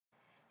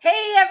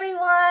Hey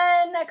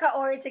everyone!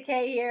 Kaori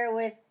Takee here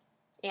with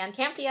Ann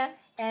Campea.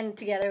 and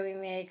together we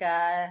make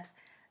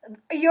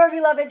your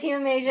beloved Team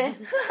Amasian.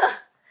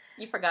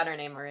 You forgot her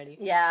name already.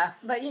 Yeah,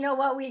 but you know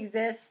what? We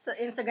exist.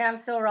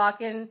 Instagram's still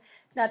rocking.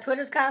 Now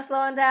Twitter's kind of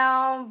slowing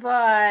down,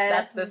 but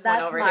That's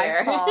one over my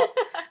here. fault.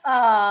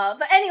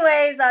 But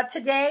anyways,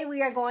 today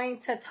we are going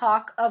to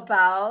talk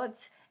about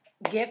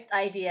gift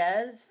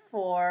ideas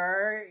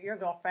for your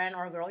girlfriend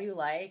or a girl you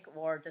like,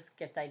 or just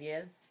gift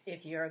ideas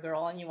if you're a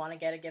girl and you want to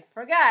get a gift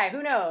for a guy.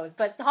 Who knows?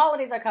 But the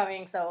holidays are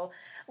coming, so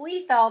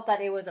we felt that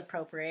it was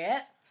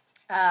appropriate.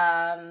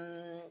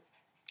 And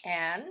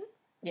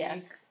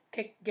Yes.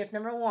 pick gift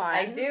number one.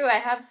 I do. I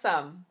have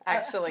some,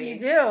 actually. You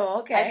do?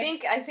 Okay.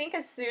 I think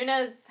as soon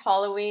as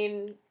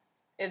Halloween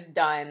is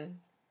done,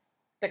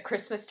 the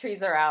Christmas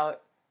trees are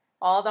out,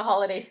 all the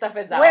holiday stuff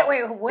is out. Wait,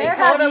 where they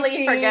have totally you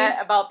seen, forget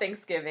about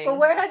Thanksgiving. But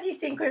where have you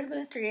seen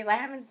Christmas trees? I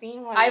haven't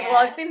seen one yet.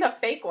 I've seen the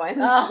fake ones.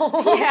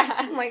 Oh. Yeah.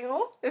 I'm like,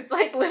 oh. It's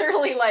like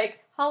literally like,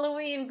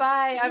 Halloween,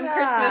 bye, I'm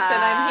Christmas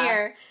and I'm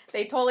here.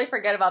 They totally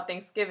forget about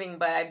Thanksgiving,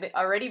 but I've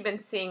already been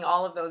seeing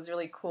all of those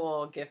really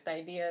cool gift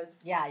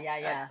ideas. Yeah.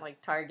 At,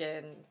 like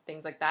Target and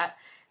things like that.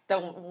 The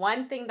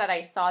one thing that I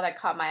saw that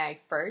caught my eye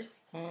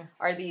first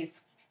are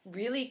these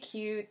really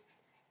cute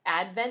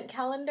advent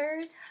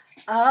calendars.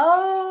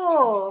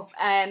 Oh.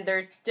 And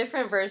there's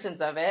different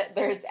versions of it.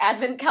 There's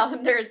advent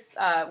calendars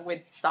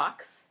with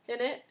socks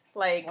in it.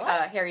 Like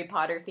Harry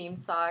Potter themed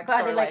socks.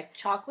 But are they or like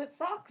chocolate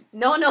socks?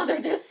 No,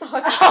 they're just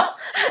socks.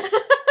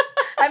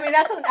 I mean,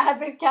 that's what an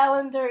advent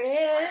calendar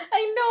is.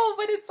 I know,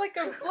 but it's like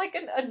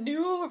a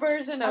new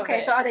version of it.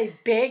 Okay, so are they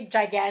big,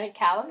 gigantic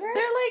calendars?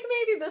 They're like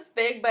maybe this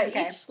big, but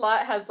Okay. each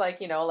slot has like,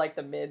 like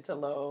the mid to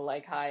low,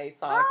 like high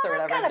socks or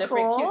that's whatever. kinda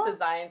Different cool. cute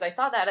designs. I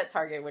saw that at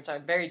Target, which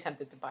I'm very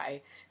tempted to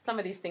buy. Some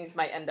of these things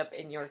might end up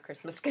in your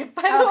Christmas gift,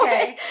 by the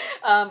way.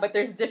 But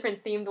there's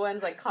different themed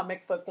ones, like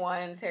comic book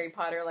ones, Harry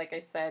Potter, like I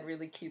said,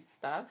 really cute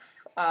stuff.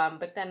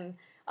 But then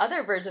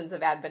other versions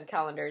of advent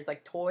calendars,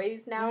 like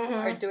toys now,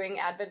 are doing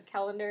advent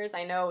calendars.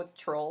 I know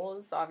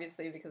Trolls,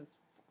 obviously, because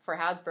for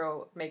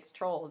Hasbro makes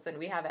Trolls, and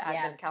we have an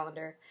advent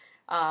calendar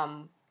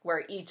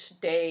where each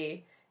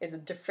day is a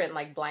different,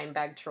 like, blind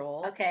bag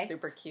troll. Okay.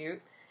 Super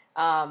cute.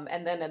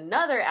 And then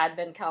another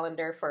advent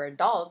calendar for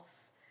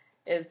adults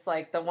is,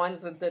 like, the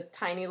ones with the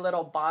tiny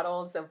little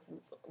bottles of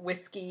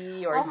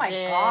whiskey or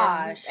gin.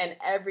 Gosh. And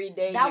every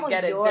day That you was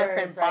get a yours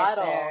different right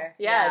bottle. there.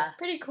 Yeah, Yeah. it's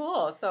pretty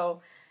cool.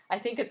 So I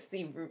think it's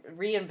the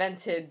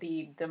reinvented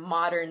the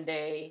modern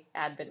day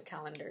advent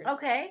calendars.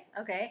 Okay.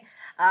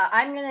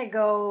 I'm going to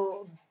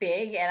go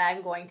big, and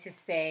I'm going to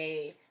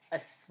say a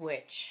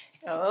Switch.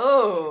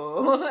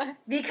 Oh.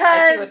 Because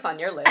I see what's on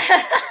your list.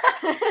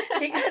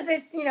 because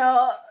it's,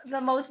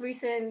 the most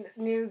recent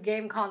new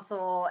game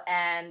console,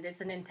 and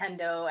it's a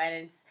Nintendo, and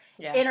it's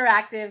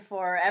interactive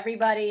for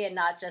everybody and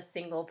not just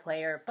single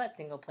player, but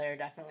single player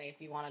definitely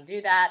if you want to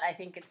do that. I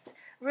think it's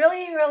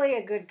really, really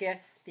a good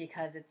gift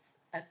because it's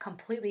a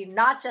completely,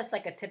 not just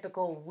like a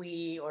typical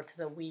Wii or to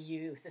the Wii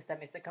U system,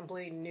 it's a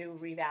completely new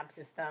revamped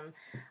system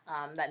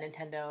that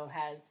Nintendo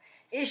has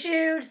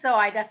issued. So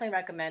I definitely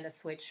recommend a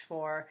Switch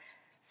for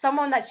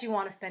someone that you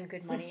want to spend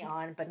good money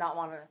on, but not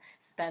want to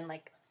spend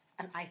like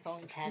an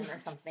iPhone 10 or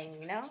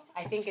something,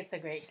 I think it's a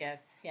great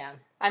gift, yeah.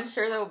 I'm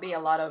sure there will be a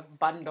lot of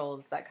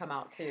bundles that come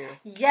out too.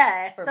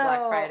 Yes. For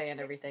Black Friday and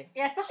everything.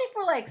 Yeah, especially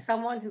for like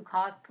someone who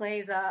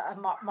cosplays a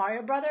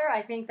Mario brother,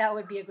 I think that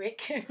would be a great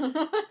gift.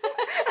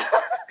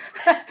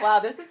 Wow,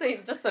 this is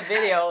just a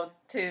video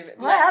to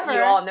Whatever. let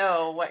you all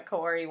know what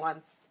Kaori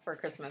wants for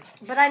Christmas.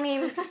 But I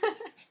mean,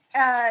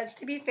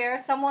 to be fair,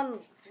 someone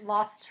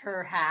lost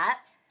her hat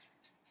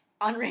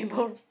on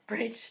Rainbow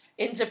Bridge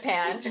In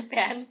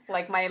Japan.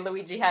 Like my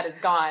Luigi hat is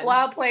gone.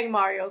 while playing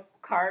Mario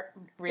Kart.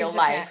 Real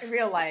life.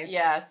 Real life.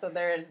 Yeah, so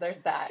there's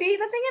that. See,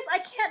 the thing is, I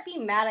can't be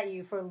mad at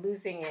you for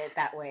losing it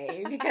that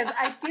way because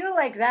I feel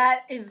like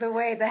that is the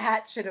way the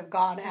hat should have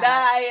gone out.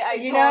 I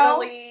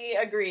totally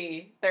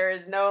agree.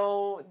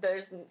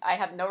 I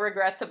have no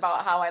regrets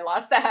about how I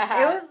lost that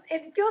hat.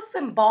 It feels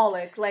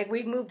symbolic, like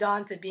we've moved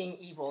on to being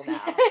evil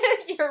now.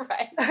 You're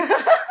right.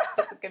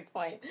 That's a good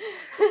point.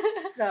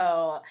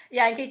 So,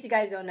 yeah, in case you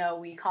guys don't know,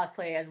 we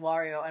cosplay as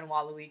Wario and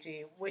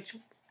Waluigi, which,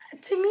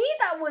 to me,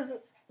 that was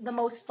the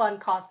most fun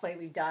cosplay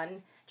we've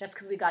done, just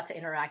because we got to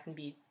interact and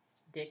be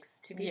dicks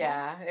to people.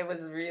 Yeah, it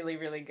was really,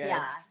 really good.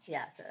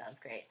 Yeah, so that was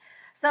great.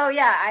 So,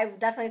 yeah, I would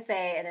definitely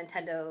say a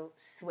Nintendo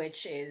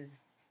Switch is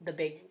the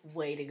big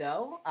way to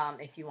go,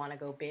 if you want to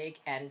go big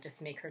and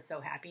just make her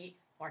so happy.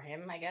 Or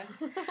him, I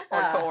guess.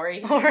 Or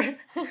Kaori.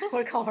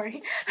 Or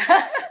Kaori.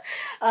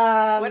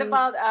 What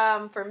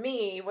about, for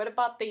me, what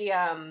about the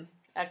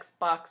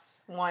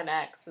Xbox One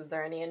X? Is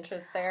there any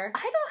interest there?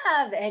 I don't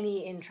have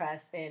any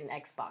interest in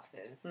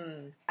Xboxes.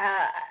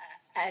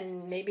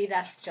 And maybe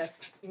that's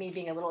just me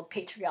being a little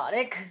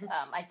patriotic.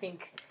 I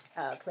think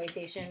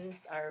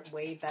PlayStations are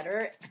way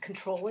better. The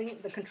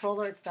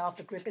controller itself,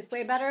 the grip is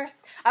way better.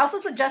 I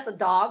also suggest a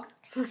dog,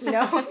 for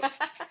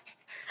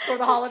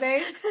the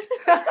holidays.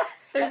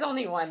 There's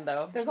only one,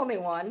 though. There's only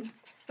one.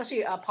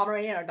 Especially a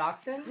Pomeranian or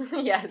Dachshund.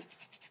 Yes.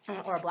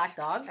 Or a black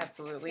dog.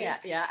 Absolutely.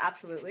 Yeah,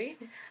 absolutely.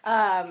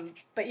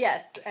 But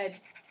yes,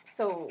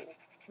 so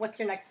what's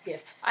your next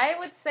gift? I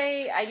would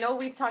say, I know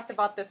we've talked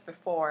about this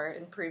before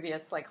in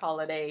previous like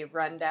holiday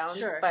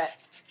rundowns, but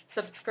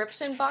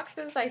subscription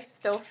boxes I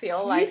still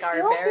feel like are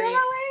very... feel that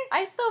way?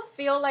 I still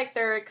feel like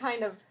they're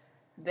kind of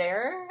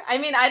there. I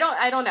mean, I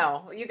don't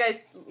know. You guys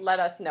let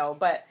us know,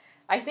 but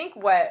I think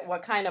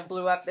what kind of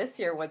blew up this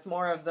year was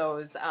more of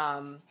those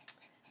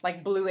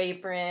like Blue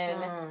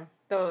Apron,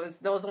 those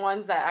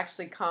ones that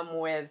actually come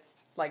with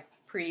like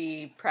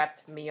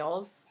pre-prepped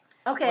meals.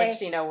 Okay.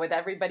 Which, with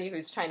everybody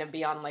who's trying to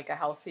be on like a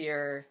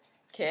healthier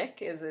kick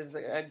is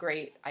a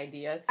great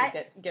idea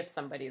to give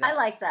somebody that. I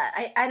like that.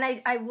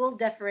 I will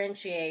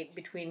differentiate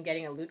between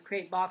getting a Loot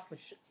Crate box,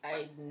 which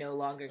I no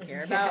longer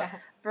care about,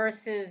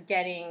 versus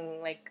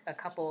getting like a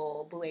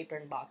couple Blue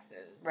Apron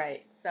boxes.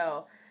 Right.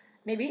 So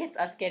maybe it's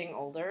us getting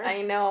older.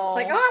 I know.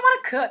 It's like, I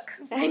want to cook.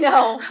 I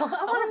know.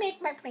 I want to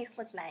make my place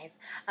look nice.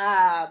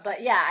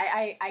 But yeah,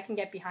 I can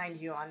get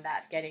behind you on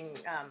that, getting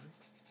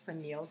some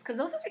meals, because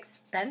those are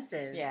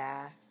expensive.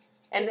 Yeah.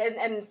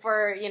 And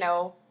for,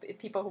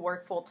 people who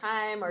work full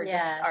time or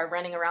just are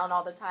running around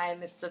all the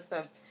time, it's just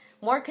a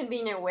more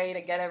convenient way to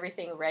get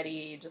everything ready.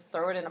 You just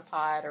throw it in a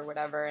pot or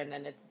whatever, and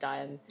then it's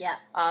done. Yeah.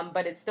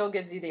 But it still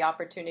gives you the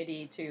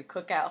opportunity to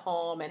cook at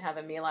home and have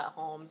a meal at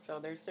home. So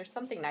there's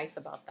something nice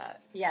about that.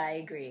 Yeah, I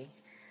agree.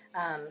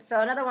 So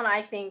another one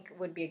I think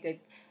would be a good,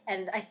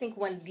 and I think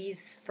when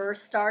these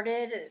first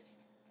started,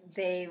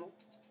 they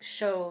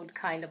showed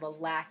kind of a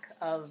lack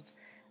of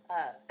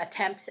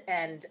attempt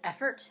and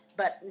effort,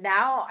 but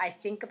now I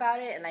think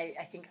about it, and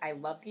I think I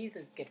love these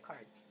as gift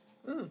cards.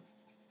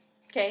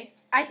 Okay.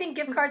 I think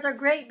gift cards are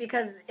great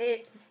because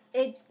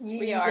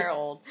we are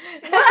old.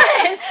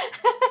 What?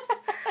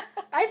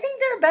 I think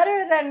they're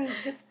better than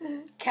just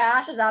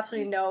cash. Is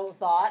absolutely no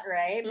thought,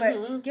 right?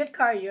 But gift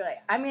card, you're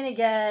like, I'm gonna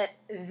get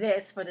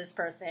this for this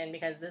person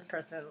because this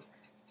person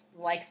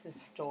likes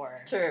this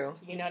store. True.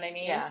 You know what I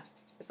mean? Yeah.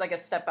 It's like a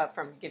step up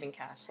from giving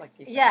cash, like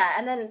you said. Yeah,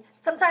 and then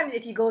sometimes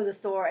if you go to the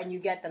store and you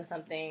get them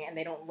something and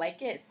they don't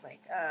like it, it's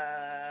like,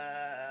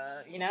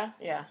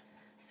 Yeah.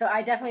 So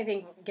I definitely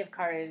think gift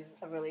card is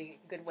a really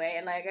good way.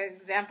 And like an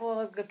example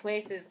of a good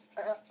place is,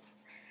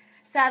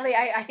 sadly,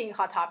 I think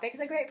Hot Topic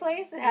is a great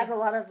place. It has a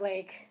lot of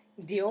like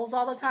deals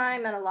all the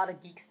time and a lot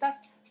of geek stuff.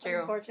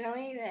 True.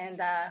 Unfortunately,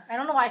 and I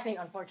don't know why I think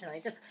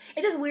unfortunately. It's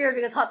just weird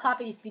because Hot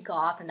Topic used to be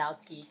goth and now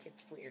it's geek.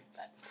 It's weird,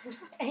 but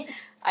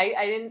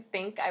I didn't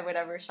think I would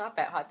ever shop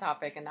at Hot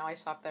Topic, and now I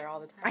shop there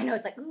all the time. I know,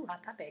 it's like, ooh,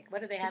 Hot Topic.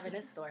 What do they have in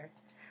this store?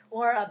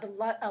 Or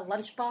a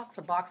lunch box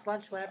or box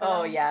lunch, whatever.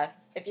 Oh yeah,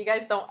 if you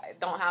guys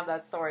don't have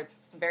that store,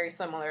 it's very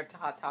similar to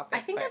Hot Topic.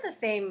 I think they're the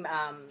same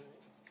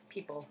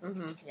people.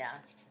 Yeah.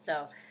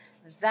 So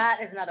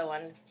that is another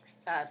one.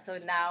 So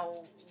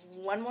now,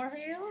 one more for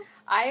you?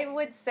 I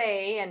would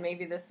say, and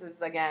maybe this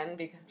is, again,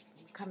 because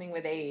coming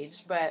with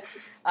age, but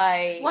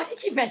I... Why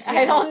did you mention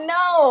I don't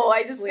know.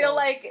 I just feel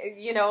like,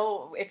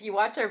 if you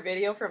watch our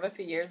video from a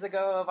few years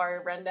ago of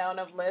our rundown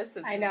of lists,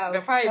 it's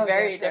probably so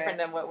very different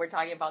than what we're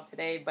talking about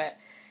today, but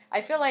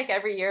I feel like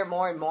every year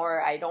more and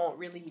more I don't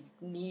really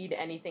need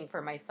anything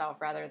for myself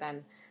rather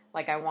than,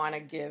 like, I want to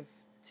give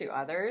to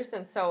others,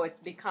 and so it's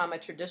become a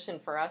tradition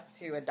for us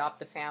to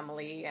adopt a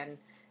family and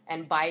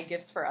buy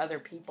gifts for other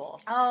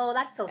people. Oh,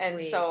 that's so sweet.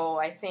 And so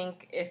I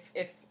think if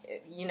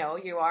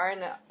you are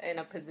in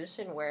a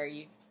position where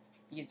you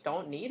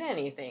don't need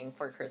anything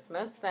for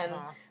Christmas, then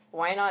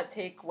why not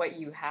take what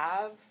you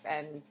have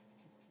and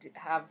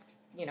have,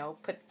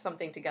 put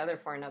something together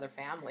for another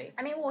family?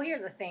 I mean, well,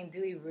 here's the thing.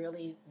 Do we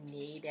really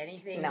need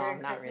anything? No,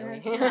 not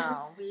Christmas? really.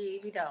 No,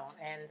 we don't.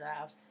 And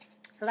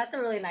so that's a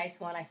really nice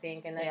one, I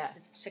think. And then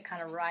should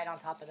kind of ride on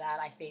top of that,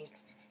 I think.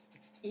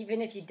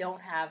 Even if you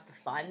don't have the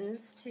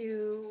funds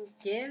to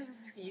give,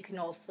 you can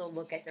also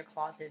look at your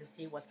closet and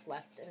see what's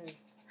left. And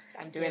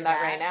I'm doing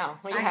that right now.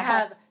 Yeah. I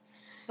have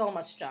so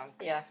much junk.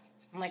 Yeah.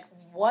 I'm like,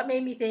 what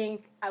made me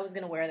think I was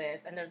going to wear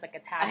this? And there's like a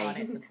tag on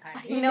it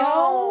sometimes.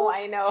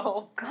 I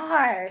know.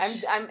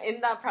 Gosh. I'm in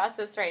that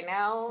process right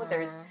now.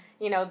 There's,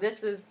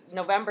 this is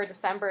November,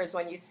 December is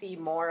when you see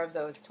more of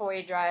those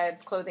toy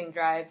drives, clothing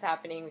drives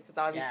happening, because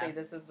obviously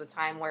this is the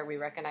time where we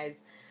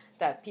recognize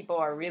that people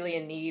are really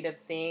in need of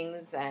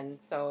things, and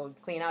so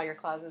clean out your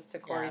closets, to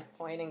Corey's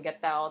point, and get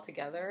that all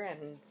together,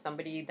 and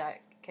somebody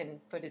that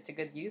can put it to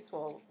good use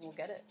will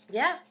get it.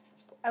 Yeah.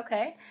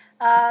 Okay.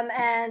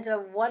 And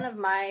one of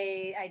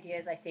my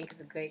ideas I think is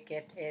a great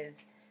gift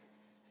is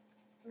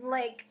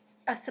like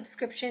a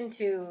subscription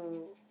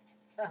to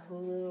a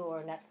Hulu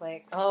or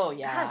Netflix. Oh,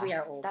 yeah. God, we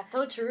are old. That's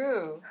so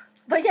true.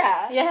 But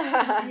yeah.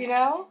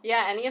 Yeah.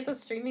 Yeah, any of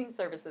those streaming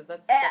services,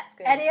 that's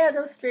good. Any of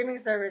those streaming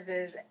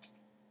services,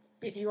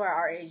 if you are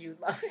our age, you'd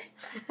love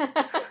it.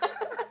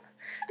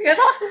 Because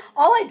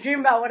all I dream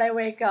about when I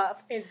wake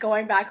up is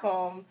going back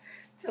home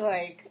to,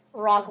 like,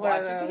 rock one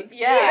of those.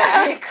 Yeah,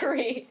 I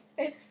agree.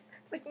 It's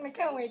like, I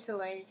can't wait to,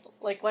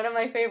 like, one of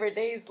my favorite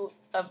days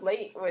of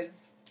late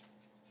was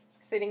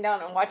sitting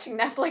down and watching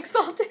Netflix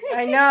all day.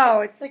 I know.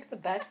 It's, like, the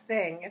best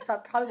thing. It's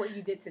probably what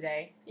you did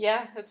today.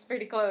 Yeah, that's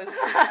pretty close.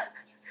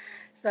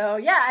 So,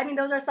 yeah, I mean,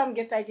 those are some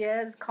gift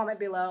ideas. Comment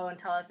below and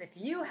tell us if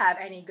you have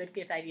any good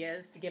gift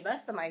ideas to give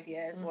us some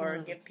ideas or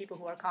give people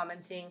who are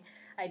commenting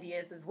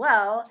ideas as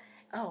well.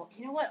 Oh,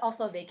 you know what?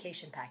 Also, a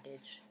vacation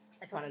package.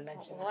 I just wanted to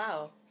mention that.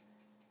 Wow.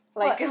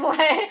 Like,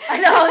 I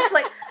know, it's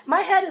like,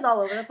 my head is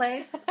all over the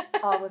place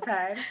all the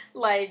time.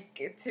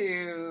 Like,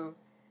 to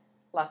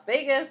Las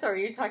Vegas, or are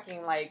you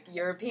talking, like,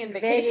 European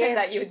vacation Vegas,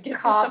 that you would give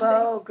Cabo, to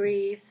somebody?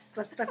 Greece.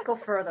 Let's go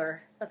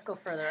further. Let's go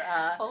further.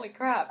 Holy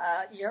crap.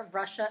 Europe,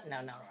 Russia.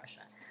 No, not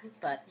Russia.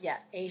 But, yeah,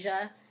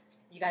 Asia.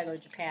 You gotta go to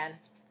Japan,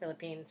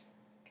 Philippines.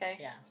 Okay.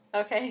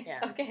 Yeah. Okay.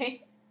 Yeah.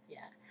 Okay.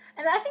 Yeah.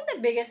 And I think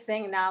the biggest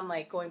thing, now I'm,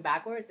 like, going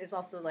backwards, is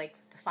also, like,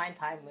 to find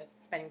time with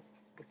spending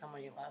with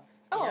someone you love.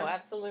 Oh,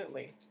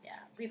 absolutely. Yeah.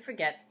 We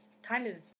forget. Time is